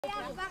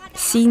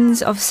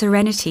Scenes of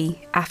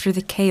serenity after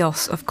the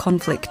chaos of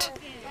conflict.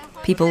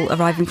 People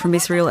arriving from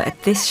Israel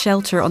at this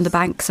shelter on the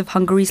banks of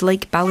Hungary's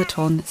Lake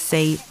Balaton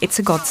say it's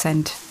a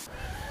godsend.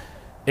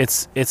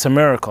 It's a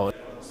miracle.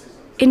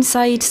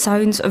 Inside,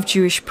 sounds of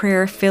Jewish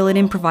prayer fill an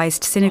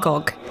improvised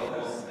synagogue.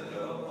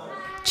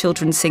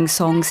 Children sing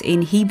songs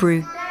in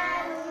Hebrew.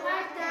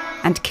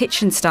 And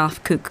kitchen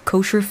staff cook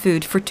kosher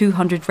food for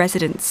 200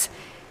 residents.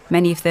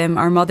 Many of them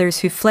are mothers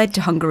who fled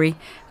to Hungary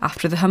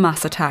after the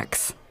Hamas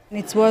attacks.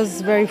 It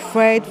was very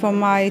afraid for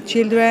my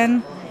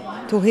children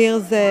to hear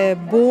the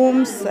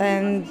booms,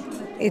 and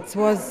it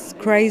was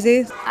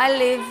crazy. I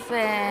live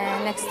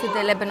next to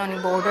the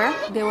Lebanoni border.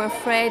 They were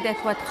afraid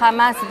that what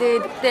Hamas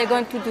did, they're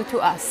going to do to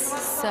us.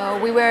 So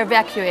we were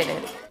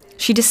evacuated.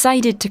 She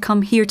decided to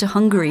come here to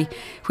Hungary,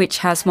 which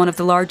has one of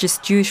the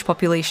largest Jewish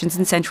populations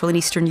in Central and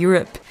Eastern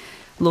Europe.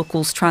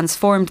 Locals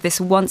transformed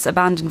this once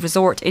abandoned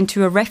resort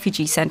into a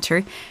refugee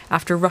centre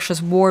after Russia's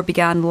war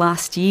began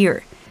last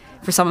year.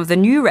 For some of the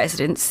new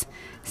residents,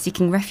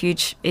 seeking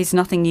refuge is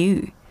nothing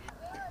new.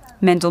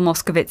 Mendel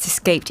Moskovitz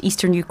escaped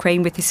eastern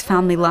Ukraine with his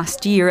family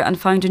last year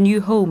and found a new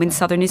home in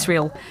southern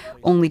Israel,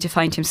 only to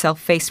find himself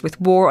faced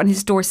with war on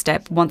his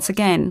doorstep once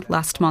again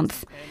last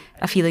month,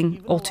 a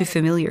feeling all too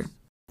familiar.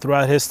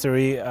 Throughout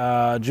history,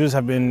 Jews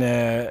have been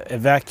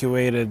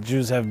evacuated,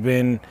 Jews have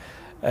been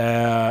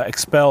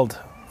expelled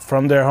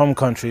from their home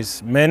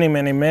countries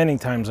many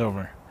times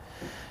over.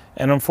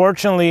 And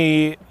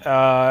unfortunately,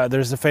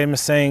 there's a famous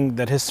saying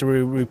that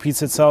history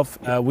repeats itself.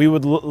 We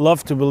would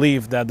love to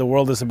believe that the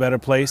world is a better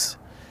place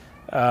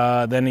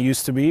than it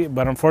used to be.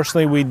 But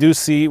unfortunately,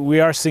 we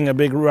are seeing a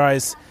big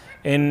rise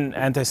in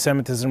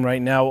anti-Semitism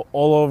right now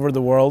all over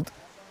the world.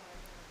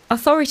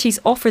 Authorities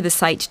offer the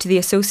site to the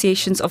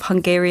associations of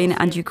Hungarian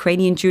and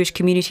Ukrainian Jewish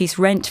communities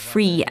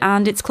rent-free,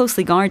 and it's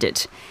closely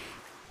guarded.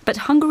 But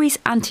Hungary's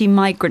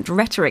anti-migrant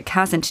rhetoric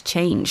hasn't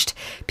changed.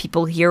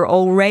 People here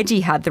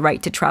already had the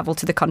right to travel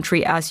to the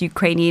country as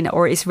Ukrainian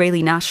or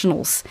Israeli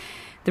nationals.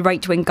 The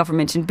right-wing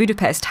government in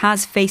Budapest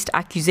has faced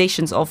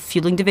accusations of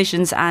fueling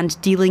divisions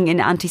and dealing in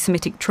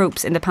anti-Semitic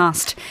tropes in the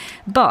past,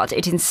 but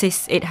it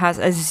insists it has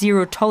a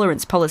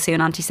zero-tolerance policy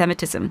on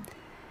anti-Semitism.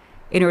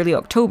 In early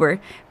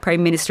October,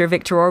 Prime Minister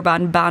Viktor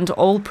Orban banned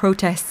all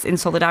protests in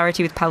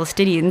solidarity with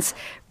Palestinians,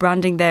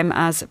 branding them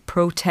as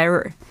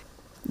pro-terror.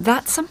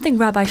 That's something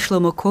Rabbi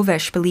Shlomo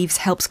Kovesh believes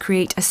helps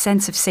create a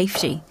sense of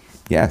safety.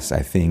 Yes, I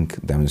think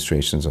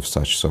demonstrations of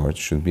such sort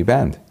should be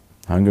banned.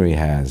 Hungary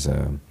has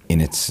in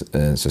its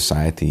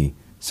society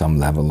some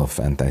level of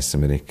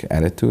anti-Semitic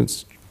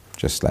attitudes,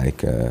 just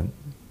like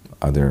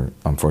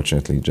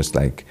unfortunately, just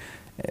like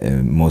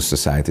most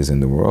societies in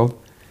the world.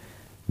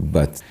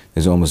 But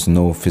there's almost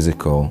no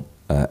physical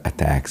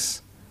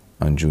attacks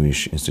on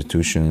Jewish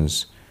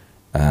institutions,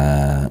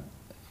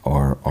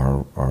 or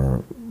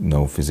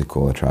no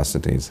physical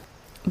atrocities.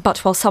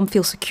 But while some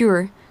feel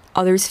secure,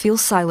 others feel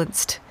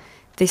silenced.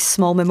 This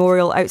small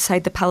memorial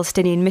outside the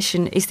Palestinian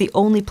mission is the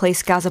only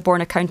place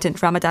Gaza-born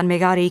accountant Ramadan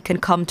Megari can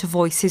come to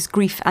voice his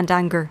grief and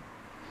anger.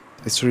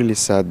 It's really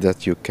sad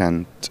that you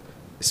can't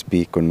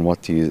speak on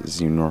what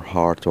is in your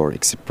heart or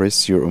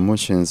express your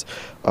emotions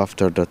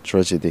after the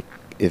tragic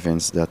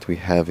events that we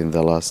have in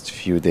the last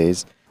few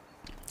days.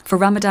 For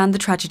Ramadan, the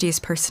tragedy is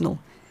personal.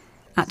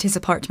 At his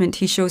apartment,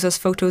 he shows us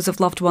photos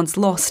of loved ones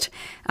lost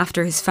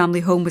after his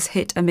family home was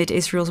hit amid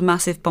Israel's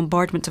massive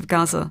bombardment of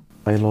Gaza.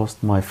 I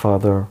lost my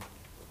father,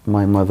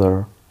 my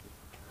mother,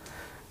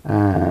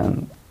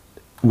 and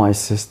my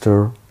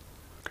sister,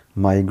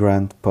 my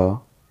grandpa.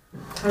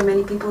 How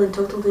many people in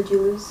total did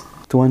you lose?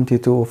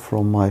 22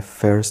 from my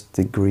first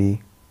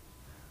degree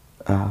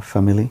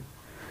family.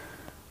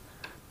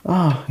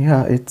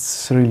 Yeah,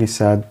 it's really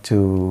sad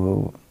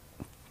to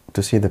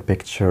see the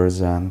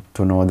pictures and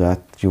to know that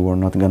you were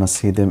not gonna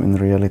see them in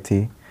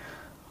reality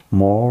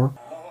more.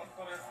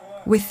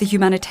 With the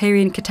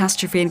humanitarian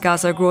catastrophe in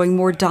Gaza growing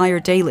more dire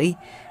daily,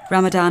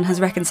 Ramadan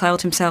has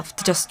reconciled himself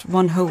to just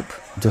one hope.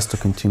 Just to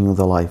continue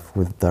the life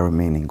with the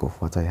remaining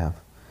of what I have.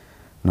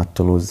 Not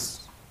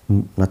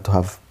to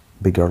have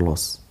bigger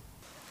loss.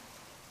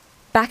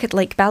 Back at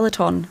Lake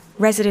Balaton,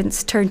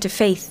 residents turn to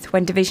faith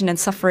when division and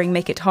suffering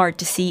make it hard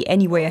to see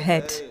any way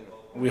ahead.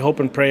 We hope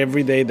and pray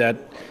every day that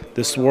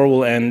this war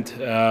will end.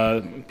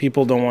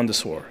 People don't want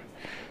this war.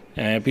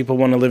 People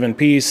want to live in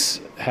peace,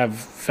 have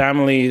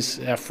families,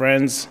 have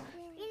friends.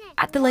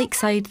 At the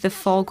lakeside, the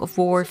fog of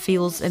war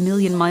feels a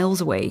million miles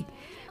away.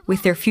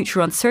 With their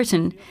future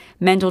uncertain,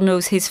 Mendel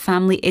knows his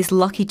family is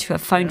lucky to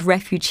have found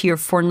refuge here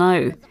for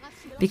now,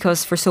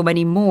 because for so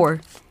many more,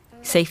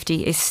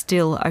 safety is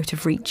still out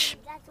of reach.